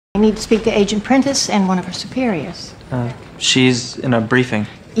You need to speak to Agent Prentice and one of her superiors. She's in a briefing.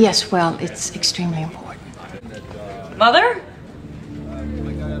 Yes, well, it's extremely important. Mother?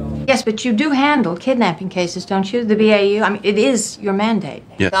 Yes, but you do handle kidnapping cases, don't you? The BAU? I mean, it is your mandate.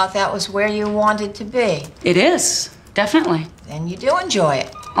 Yeah. Thought that was where you wanted to be. It is, definitely. Then you do enjoy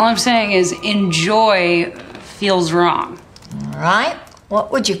it. All I'm saying is enjoy feels wrong. All right?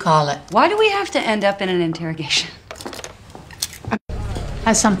 What would you call it? Why do we have to end up in an interrogation?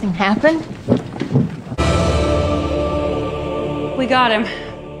 Has something happened? We got him.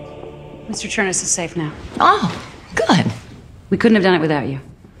 Mr. Chernus is safe now. Oh, good. We couldn't have done it without you.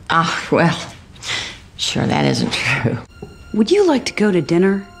 Ah, well, sure, that isn't true. Would you like to go to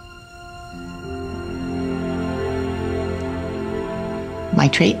dinner? My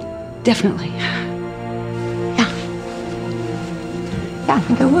treat? Definitely. Yeah. Yeah, I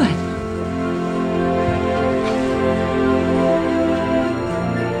think I would.